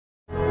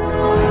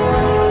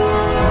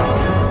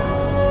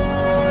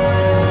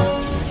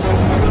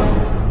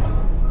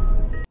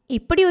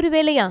இப்படி ஒரு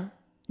வேலையா?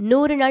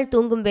 100 நாள்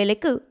தூங்கும்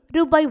வேலைக்கு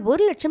ரூபாய்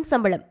 1,00,000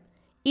 சம்பளம்.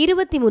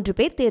 23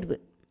 பேர் தேர்வு.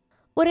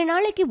 ஒரு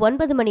நாளைக்கு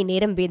 9 மணி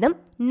நேரம் வீதம்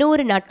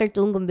 100 நாட்கள்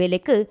தூங்கும்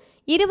வேலைக்கு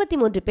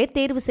 23 பேர்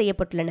தேர்வு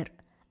செய்யப்பட்டுள்ளனர்.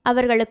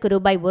 அவர்களுக்கு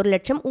ரூபாய்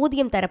 1,00,000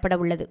 ஊதியம் தரப்பட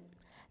உள்ளது.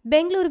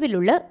 பெங்களூருவில்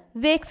உள்ள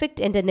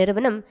வேக்ஃபிக்ட் என்ற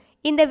நிறுவனம்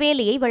இந்த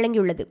வேலையை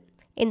வழங்கியுள்ளது.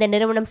 இந்த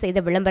நிறுவனம் செய்த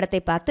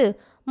விளம்பரத்தை பார்த்து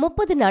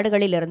 30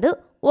 நாடுகளிலிருந்து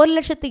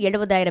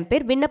 1,70,000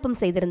 பேர் விண்ணப்பம்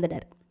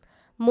செய்திருந்தனர்.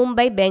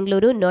 மும்பை,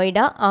 பெங்களூரு,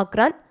 நொய்டா,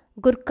 ஆக்ரான்,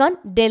 குர்கான்,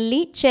 டெல்லி,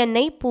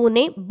 சென்னை,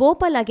 பூனே,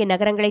 போபால் ஆகிய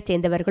நகரங்களைச்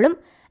சேர்ந்தவர்களும்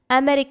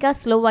அமெரிக்கா,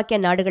 ஸ்லோவாக்கியா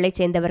நாடுகளைச்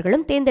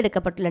சேர்ந்தவர்களும்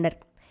தேர்ந்தெடுக்கப்பட்டுள்ளனர்.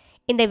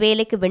 இந்த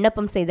வேலைக்கு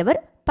விண்ணப்பம் செய்தவர்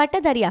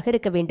பட்டதாரியாக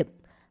இருக்க வேண்டும்.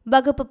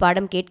 வகுப்பு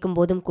பாடம் கேட்கும்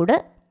போதும் கூட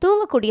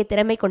தூங்கக்கூடிய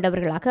திறமை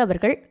கொண்டவர்களாக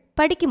அவர்கள்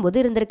படிக்கும்போது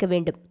இருந்திருக்க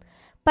வேண்டும்.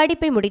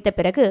 படிப்பை முடித்த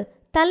பிறகு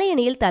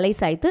தலையணையில் தலை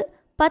சாய்த்து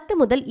 10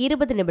 முதல்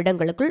 20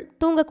 நிமிடங்களுக்குள்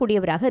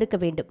தூங்கக்கூடியவராக இருக்க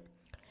வேண்டும்.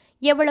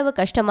 எவ்வளவு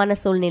கஷ்டமான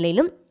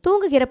சூழ்நிலையிலும்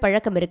தூங்குகிற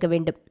பழக்கம் இருக்க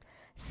வேண்டும்.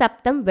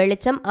 சப்தம்,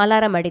 வெளிச்சம்,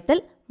 அலாரம்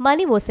அடித்தல்,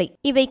 மணி ஓசை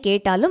இவை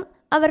கேட்டாலும்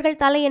அவர்கள்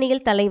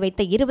தலையணையில் தலை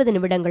வைத்த 20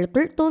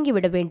 நிமிடங்களுக்குள்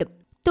தூங்கிவிட வேண்டும்.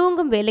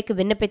 தூங்கும் வேலைக்கு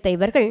விண்ணப்பித்த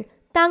இவர்கள்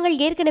தாங்கள்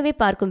ஏற்கனவே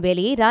பார்க்கும்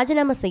வேலையை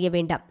ராஜினாமா செய்ய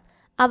வேண்டாம்.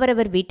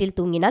 அவரவர் வீட்டில்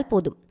தூங்கினால்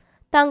போதும்.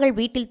 தாங்கள்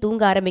வீட்டில்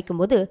தூங்க ஆரம்பிக்கும்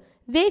போது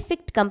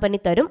வேஃபிக்ட் கம்பெனி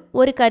தரும்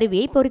ஒரு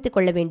கருவியை பொறித்துக்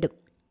கொள்ள வேண்டும்.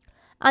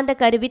 அந்த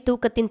கருவி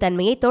தூக்கத்தின்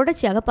தன்மையை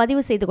தொடர்ச்சியாக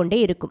பதிவு செய்து கொண்டே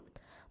இருக்கும்.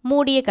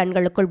 மூடிய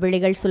கண்களுக்குள்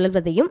விழிகள்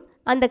சுழல்வதையும்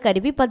அந்த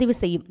கருவி பதிவு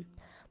செய்யும்.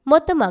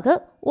 மொத்தமாக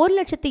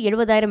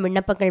 1,70,000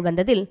 விண்ணப்பங்கள்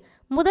வந்ததில்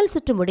முதல்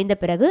சுற்று முடிந்த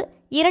பிறகு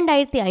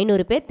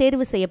 2,500 பேர்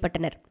தேர்வு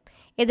செய்யப்பட்டனர்.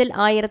 இதில்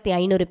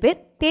 1,500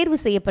 பேர் தேர்வு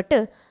செய்யப்பட்டு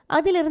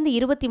அதிலிருந்து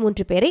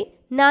 23 பேரை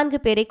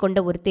 4 பேரை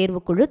கொண்ட ஒரு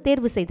தேர்வுக்குழு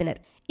தேர்வு செய்தனர்.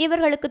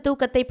 இவர்களுக்கு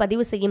தூக்கத்தை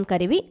பதிவு செய்யும்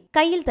கருவி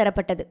கையில்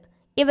தரப்பட்டது.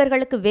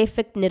 இவர்களுக்கு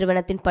வேஃபிக்ட்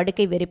நிறுவனத்தின்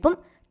படுக்கை விரிப்பும்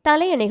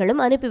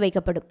தலையணைகளும் அனுப்பி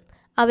வைக்கப்படும்.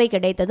 அவை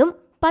கிடைத்ததும்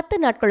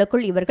 10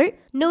 நாட்களுக்குள் இவர்கள்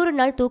 100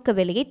 நாள் தூக்க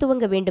வேலையை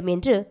துவங்க வேண்டும்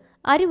என்று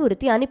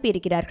அறிவுறுத்தி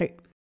அனுப்பியிருக்கிறார்கள்.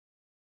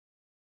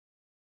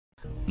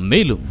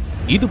 மேலும்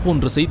இது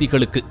போன்ற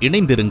செய்திகளுக்கு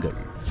இணைந்திருங்கள்.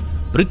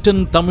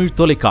 பிரிட்டன் தமிழ்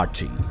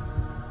தொலைக்காட்சி.